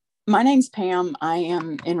My name's Pam. I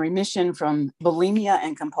am in remission from bulimia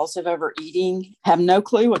and compulsive overeating. Have no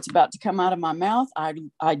clue what's about to come out of my mouth.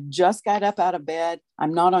 I just got up out of bed.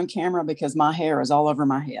 I'm not on camera because my hair is all over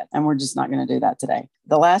my head, and we're just not going to do that today.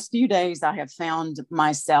 The last few days, I have found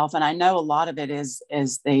myself, and I know a lot of it is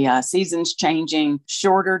the seasons changing,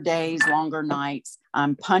 shorter days, longer nights.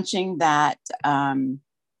 I'm punching that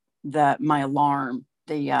my alarm,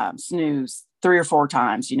 the snooze, 3 or 4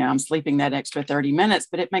 times. I'm sleeping that extra 30 minutes,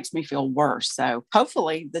 but it makes me feel worse. So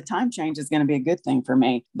hopefully the time change is going to be a good thing for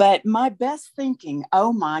me. But my best thinking,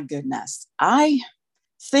 oh my goodness,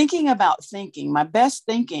 thinking about thinking, my best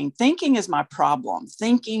thinking is my problem.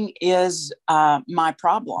 Thinking is my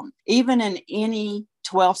problem. Even in any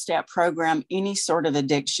 12-step program, any sort of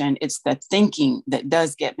addiction, it's the thinking that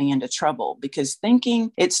does get me into trouble, because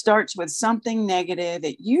thinking, it starts with something negative.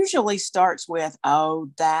 It usually starts with, oh,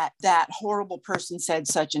 that horrible person said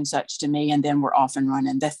such and such to me. And then we're off and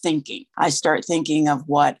running. The thinking. I start thinking of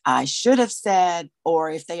what I should have said, or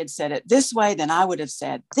if they had said it this way, then I would have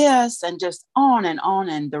said this, and just on and on.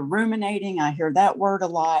 And the ruminating, I hear that word a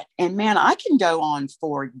lot. And man, I can go on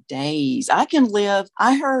for days. I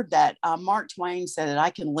heard that Mark Twain said that I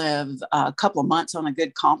can live a couple of months on a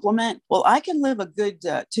good compliment. Well, I can live a good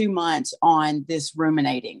 2 months on this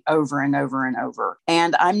ruminating over and over and over.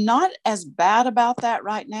 And I'm not as bad about that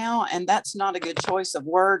right now. And that's not a good choice of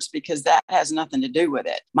words, because that has nothing to do with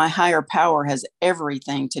it. My higher power has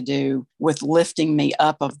everything to do with lifting me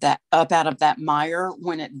up out of that mire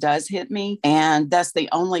when it does hit me. And that's the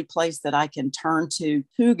only place that I can turn to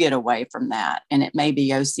get away from that. And it may be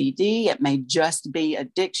OCD. It may just be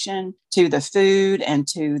addiction to the food and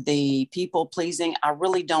to the people pleasing. I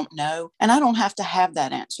really don't know. And I don't have to have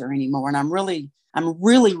that answer anymore. And I'm really,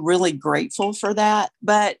 really grateful for that.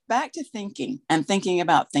 But back to thinking and thinking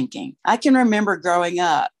about thinking. I can remember growing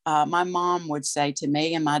up, my mom would say to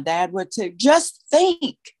me, and my dad would too, just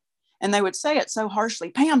think. And they would say it so harshly,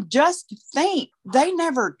 Pam, just think. They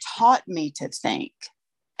never taught me to think.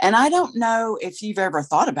 And I don't know if you've ever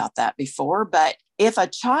thought about that before, but if a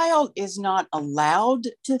child is not allowed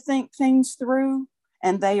to think things through,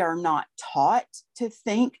 and they are not taught to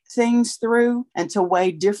think things through and to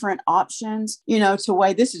weigh different options, to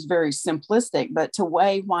weigh, this is very simplistic, but to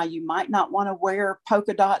weigh why you might not want to wear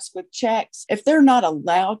polka dots with checks. If they're not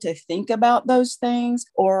allowed to think about those things,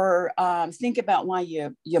 or think about why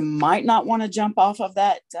you might not want to jump off of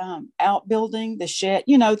that outbuilding, the shed,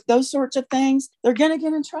 those sorts of things, they're going to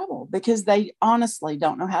get in trouble because they honestly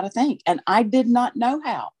don't know how to think. And I did not know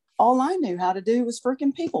how. All I knew how to do was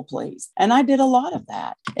freaking people please. And I did a lot of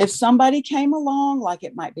that. If somebody came along, like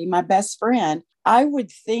it might be my best friend, I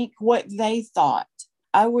would think what they thought.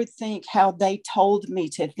 I would think how they told me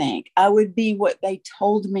to think. I would be what they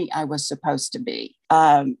told me I was supposed to be.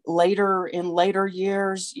 Later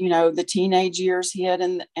years, the teenage years hit,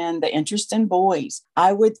 and the interest in boys.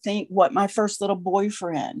 I would think what my first little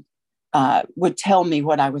boyfriend would tell me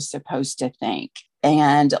what I was supposed to think.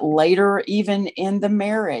 And later, even in the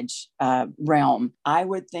marriage realm, I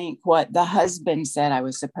would think what the husband said I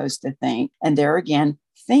was supposed to think. And there again,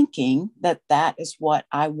 thinking that is what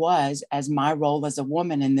I was, as my role as a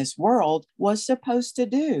woman in this world was supposed to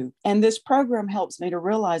do. And this program helps me to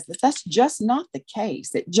realize that that's just not the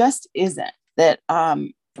case. It just isn't. That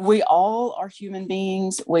we all are human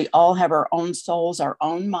beings. We all have our own souls, our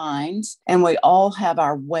own minds, and we all have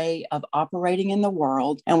our way of operating in the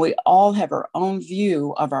world. And we all have our own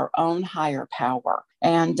view of our own higher power.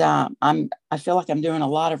 And I feel like I'm doing a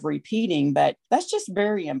lot of repeating, but that's just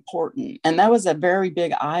very important. And that was a very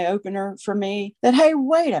big eye opener for me that, hey,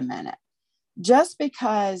 wait a minute, just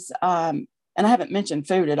because, and I haven't mentioned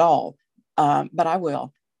food at all, but I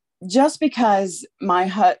will. Just because my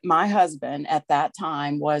husband at that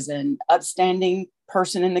time was an upstanding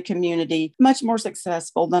person in the community, much more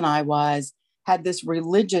successful than I was, had this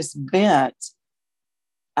religious bent,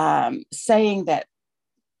 saying that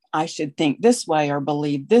I should think this way or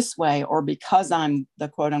believe this way, or because I'm the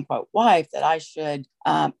quote unquote wife, that I should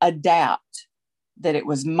adapt, that it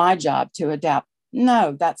was my job to adapt.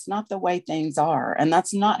 No, that's not the way things are. And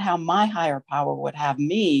that's not how my higher power would have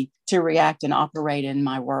me to react and operate in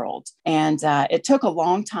my world. And it took a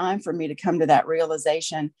long time for me to come to that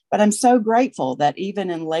realization, but I'm so grateful that even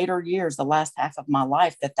in later years, the last half of my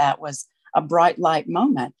life, that was a bright light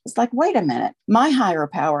moment. It's like, wait a minute, my higher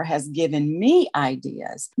power has given me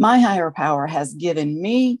ideas. My higher power has given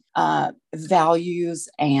me values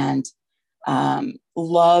and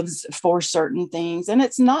loves for certain things. And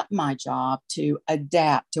it's not my job to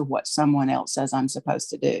adapt to what someone else says I'm supposed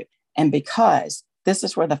to do. And because this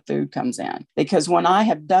is where the food comes in, because when I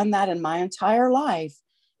have done that in my entire life,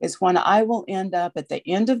 is when I will end up at the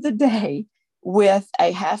end of the day with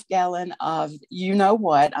a half gallon of, you know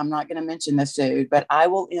what, I'm not going to mention the food, but I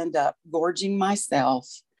will end up gorging myself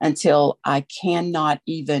until I cannot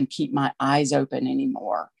even keep my eyes open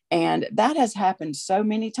anymore. And that has happened so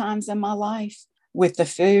many times in my life with the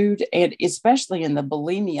food, and especially in the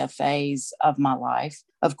bulimia phase of my life.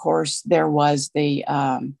 Of course, there was the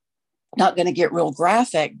not going to get real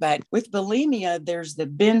graphic, but with bulimia, there's the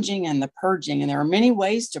binging and the purging, and there are many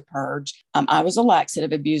ways to purge. I was a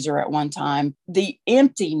laxative abuser at one time. The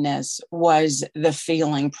emptiness was the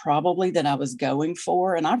feeling probably that I was going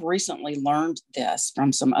for. And I've recently learned this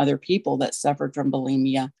from some other people that suffered from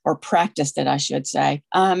bulimia, or practiced it, I should say,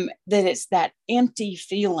 that it's that empty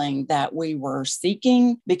feeling that we were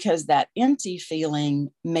seeking, because that empty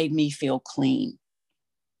feeling made me feel clean.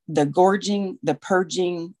 The gorging, the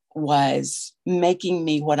purging, was making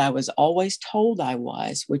me what I was always told I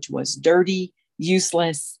was, which was dirty,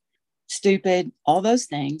 useless, stupid, all those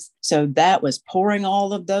things. So that was pouring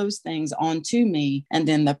all of those things onto me. And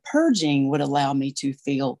then the purging would allow me to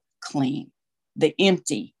feel clean. The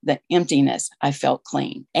emptiness, I felt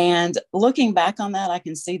clean. And looking back on that, I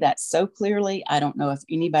can see that so clearly. I don't know if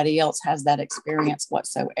anybody else has that experience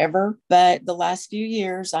whatsoever, but the last few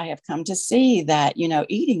years, I have come to see that,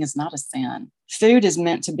 eating is not a sin. Food is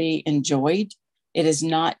meant to be enjoyed. It is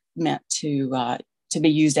not meant to be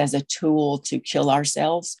used as a tool to kill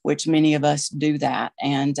ourselves, which many of us do that.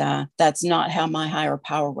 And that's not how my higher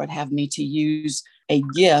power would have me to use a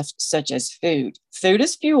gift such as food. Food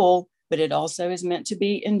is fuel, but it also is meant to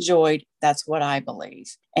be enjoyed. That's what I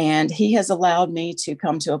believe. And he has allowed me to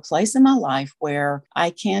come to a place in my life where I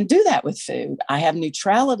can do that with food. I have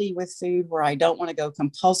neutrality with food, where I don't want to go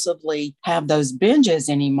compulsively have those binges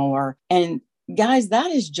anymore. And guys,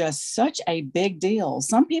 that is just such a big deal.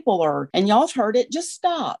 Some people are, and y'all have heard it, just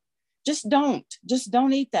stop. Just don't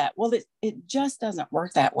eat that. Well, it just doesn't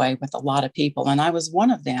work that way with a lot of people. And I was one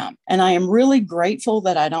of them. And I am really grateful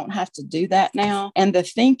that I don't have to do that now. And the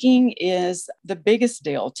thinking is the biggest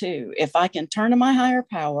deal too. If I can turn to my higher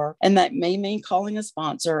power, and that may mean calling a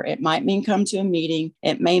sponsor, it might mean come to a meeting,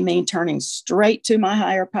 it may mean turning straight to my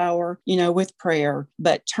higher power, with prayer,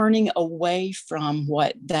 but turning away from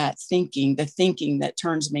the thinking that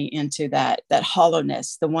turns me into that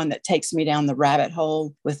hollowness, the one that takes me down the rabbit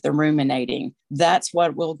hole with the ruminating. That's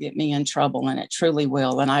what will get me in trouble, and it truly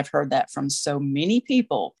will. And I've heard that from so many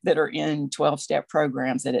people that are in 12-step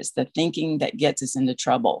programs, that it's the thinking that gets us into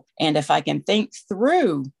trouble. And if I can think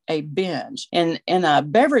through a binge, in a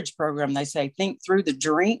beverage program, they say, think through the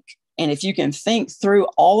drink. And if you can think through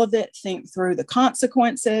all of it, think through the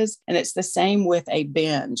consequences. And it's the same with a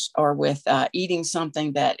binge, or with eating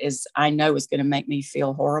something that I know is going to make me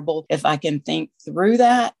feel horrible. If I can think through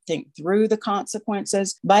that, think through the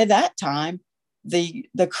consequences, by that time,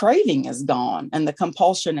 the craving is gone and the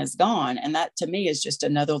compulsion is gone. And that to me is just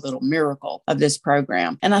another little miracle of this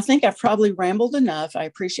program. And I think I've probably rambled enough. I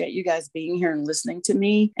appreciate you guys being here and listening to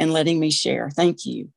me and letting me share. Thank you.